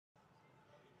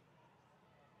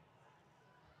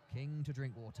King to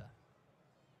drink water.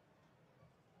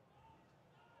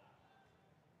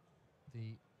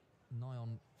 The nigh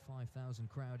on 5,000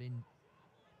 crowd in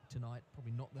tonight,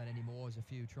 probably not that anymore as a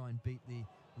few try and beat the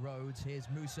roads. Here's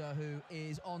Musa, who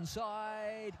is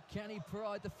onside. Can he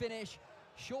provide the finish?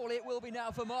 Surely it will be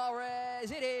now for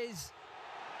Mahrez. It is.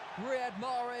 Riyad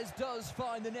Mahrez does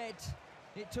find the net.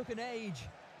 It took an age.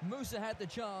 Musa had the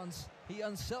chance. He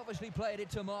unselfishly played it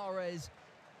to Mahrez,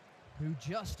 who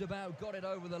just about got it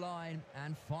over the line.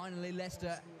 And finally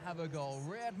Leicester have a goal.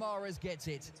 Riyad Mahrez gets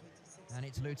it. And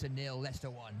it's Luton 0, Leicester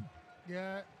 1.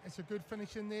 Yeah, it's a good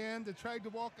finish in the end. They tried to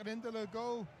walk it into the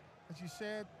goal, as you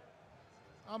said.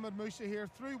 Ahmed Musa here,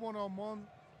 through one-on-one.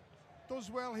 Does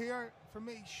well here for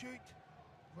me, shoot.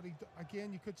 But he,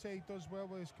 again, you could say he does well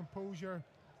with his composure.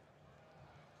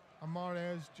 And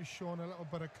Mahrez just showing a little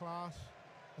bit of class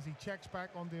as he checks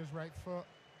back onto his right foot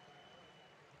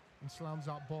and slams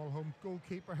that ball home.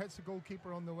 Goalkeeper hits the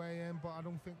goalkeeper on the way in, but I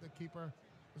don't think the keeper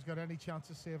has got any chance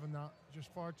of saving that.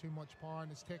 Just far too much power,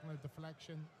 and it's taken a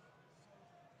deflection.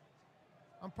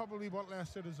 And probably what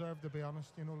Leicester deserve, to be honest.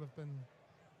 You know, they've been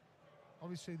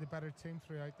obviously the better team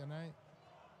throughout the night.